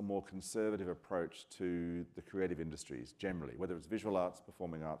towards a more conservative approach to the creative industries generally, whether it's visual arts,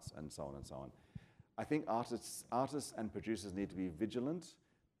 performing arts, and so on and so on. I think artists and producers need to be vigilant.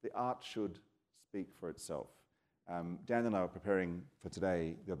 The art should speak for itself. Dan and I were preparing for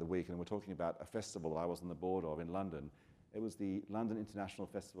today the other week, and we're talking about a festival I was on the board of in London. It was the London International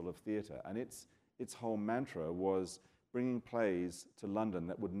Festival of Theatre, and its whole mantra was bringing plays to London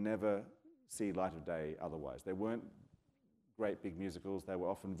that would never see light of day otherwise. They weren't great big musicals. They were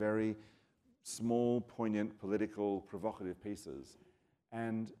often very small, poignant, political, provocative pieces.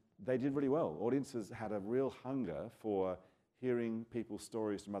 And they did really well. Audiences had a real hunger for hearing people's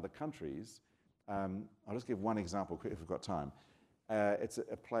stories from other countries. I'll just give one example quick if we've got time. It's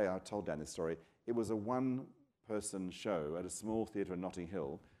a play, I told Dan this story. It was a one-person show at a small theatre in Notting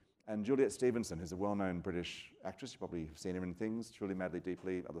Hill. And Juliet Stevenson, who's a well-known British actress, you probably have seen her in things, Truly, Madly,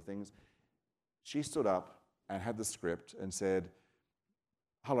 Deeply, other things. She stood up and had the script and said,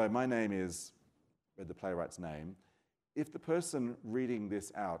 "Hello, my name is," read the playwright's name. "If the person reading this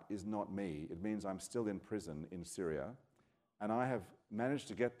out is not me, it means I'm still in prison in Syria, and I have managed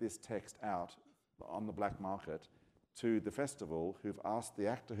to get this text out on the black market to the festival who've asked the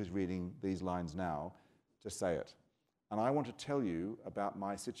actor who's reading these lines now to say it. And I want to tell you about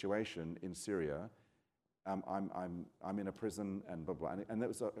my situation in Syria. I'm in a prison and blah, blah." And that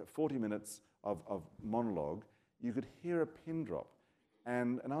was 40 minutes of monologue. You could hear a pin drop.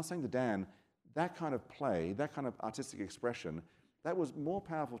 And I was saying to Dan, that kind of play, that kind of artistic expression, that was more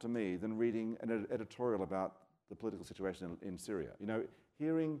powerful to me than reading an editorial about the political situation in Syria.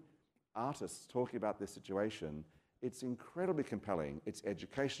 Hearing artists talking about this situation, it's incredibly compelling. It's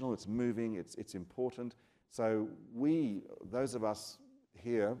educational, it's moving, it's important. So those of us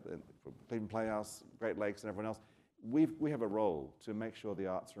here, Cleveland Playhouse, Great Lakes, and everyone else, we have a role to make sure the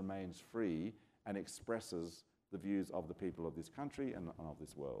arts remains free and expresses the views of the people of this country and of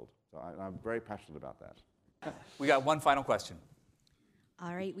this world. So I'm very passionate about that. We got one final question.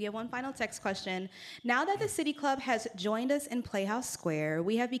 All right, we have one final text question. Now that the City Club has joined us in Playhouse Square,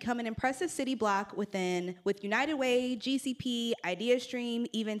 we have become an impressive city block with United Way, GCP, IdeaStream,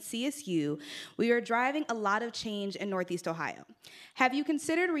 even CSU. We are driving a lot of change in Northeast Ohio. Have you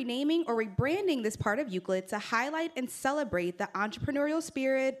considered renaming or rebranding this part of Euclid to highlight and celebrate the entrepreneurial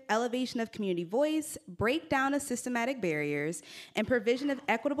spirit, elevation of community voice, breakdown of systematic barriers, and provision of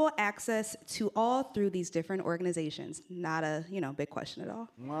equitable access to all through these different organizations? Not a, big question at all.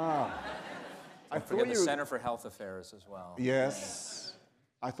 Wow. I forget the Center for Health Affairs as well. Yes.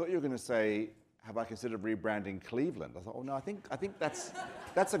 I thought you were going to say, have I considered rebranding Cleveland? I thought, oh no, I think that's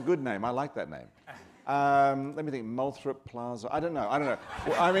a good name. I like that name. Let me think, Moulthrop Plaza. I don't know.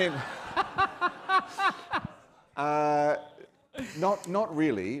 Well, I mean, not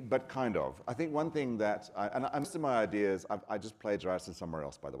really, but kind of. I think one thing that, and most of my ideas, I just plagiarized them somewhere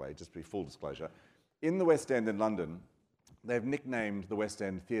else, by the way, just to be full disclosure. In the West End in London, they've nicknamed the West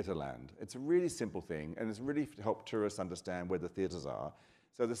End Theatreland. It's a really simple thing, and it's really to help tourists understand where the theatres are.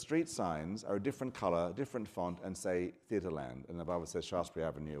 So the street signs are a different colour, different font, and say Theatreland, and above it says Shaftesbury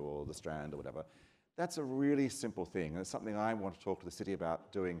Avenue or the Strand or whatever. That's a really simple thing, and it's something I want to talk to the city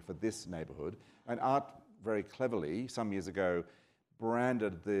about doing for this neighbourhood. And Art, very cleverly, some years ago,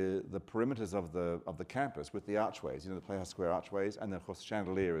 branded the perimeters of the campus with the archways, the Playhouse Square archways, and then of course the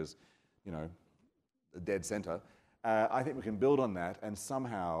chandelier is, the dead centre. I think we can build on that and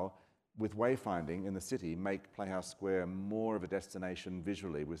somehow, with wayfinding in the city, make Playhouse Square more of a destination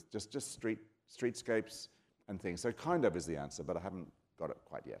visually with just streetscapes and things. So kind of is the answer, but I haven't got it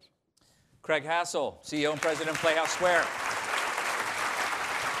quite yet. Craig Hassall, CEO and President of Playhouse Square.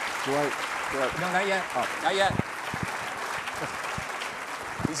 Do I? No, not yet. Oh. Not yet.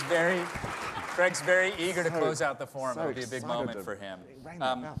 Craig's very eager to close out the forum. It'll be a big moment for him.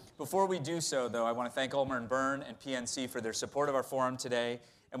 Before we do so, though, I want to thank Ulmer & Byrne and PNC for their support of our forum today.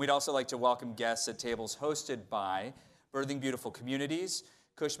 And we'd also like to welcome guests at tables hosted by Birthing Beautiful Communities,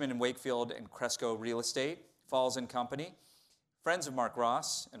 Cushman & Wakefield and Cresco Real Estate, Falls & Company, Friends of Mark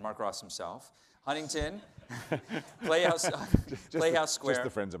Ross and Mark Ross himself, Huntington, Playhouse Square. Just the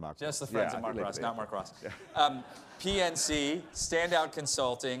Friends of Mark Ross. Just the Friends of Mark Ross, not Mark Ross. Yeah. PNC, Standout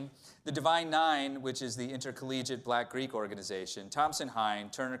Consulting, the Divine Nine, which is the Intercollegiate Black Greek Organization, Thompson Hine,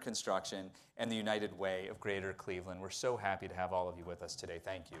 Turner Construction, and the United Way of Greater Cleveland. We're so happy to have all of you with us today.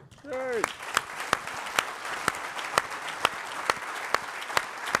 Thank you. Great.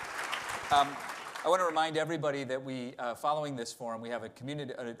 I want to remind everybody that we, following this forum, we have a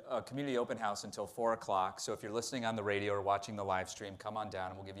community open house until 4 o'clock. So if you're listening on the radio or watching the live stream, come on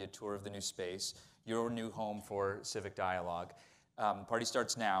down and we'll give you a tour of the new space, your new home for civic dialogue. Party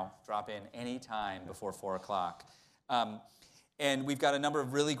starts now. Drop in any time before 4 o'clock. And we've got a number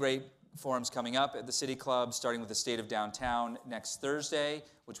of really great forums coming up at the City Club, starting with the State of Downtown next Thursday,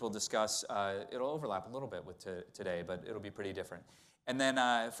 which we'll discuss. It'll overlap a little bit with today, but it'll be pretty different. And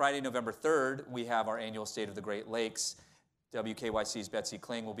then Friday, November 3rd, we have our annual State of the Great Lakes. WKYC's Betsy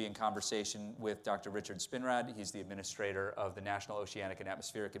Kling will be in conversation with Dr. Richard Spinrad. He's the administrator of the National Oceanic and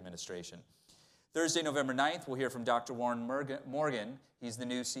Atmospheric Administration. Thursday, November 9th, we'll hear from Dr. Warren Morgan. He's the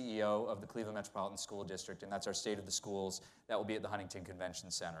new CEO of the Cleveland Metropolitan School District, and that's our State of the Schools. That will be at the Huntington Convention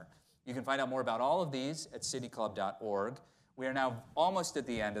Center. You can find out more about all of these at cityclub.org. We are now almost at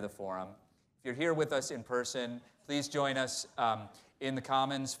the end of the forum. If you're here with us in person, please join us in the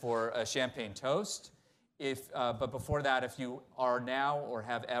Commons for a champagne toast. But before that, if you are now or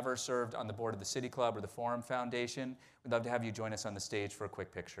have ever served on the board of the City Club or the Forum Foundation, we'd love to have you join us on the stage for a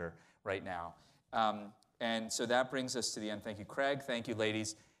quick picture right now. And so that brings us to the end. Thank you, Craig. Thank you,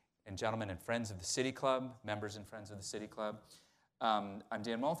 ladies and gentlemen and friends of the City Club, members and friends of the City Club. I'm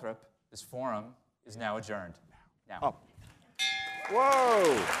Dan Moulthrop. This forum is now adjourned. Now. Oh.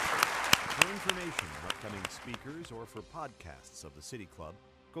 Whoa! For information on upcoming speakers or for podcasts of the City Club,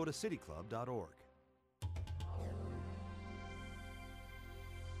 go to cityclub.org.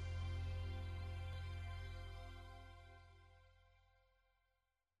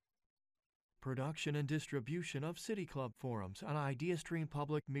 Production and distribution of City Club forums on IdeaStream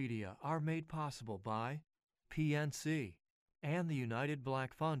Public Media are made possible by PNC and the United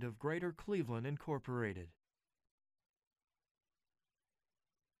Black Fund of Greater Cleveland, Incorporated.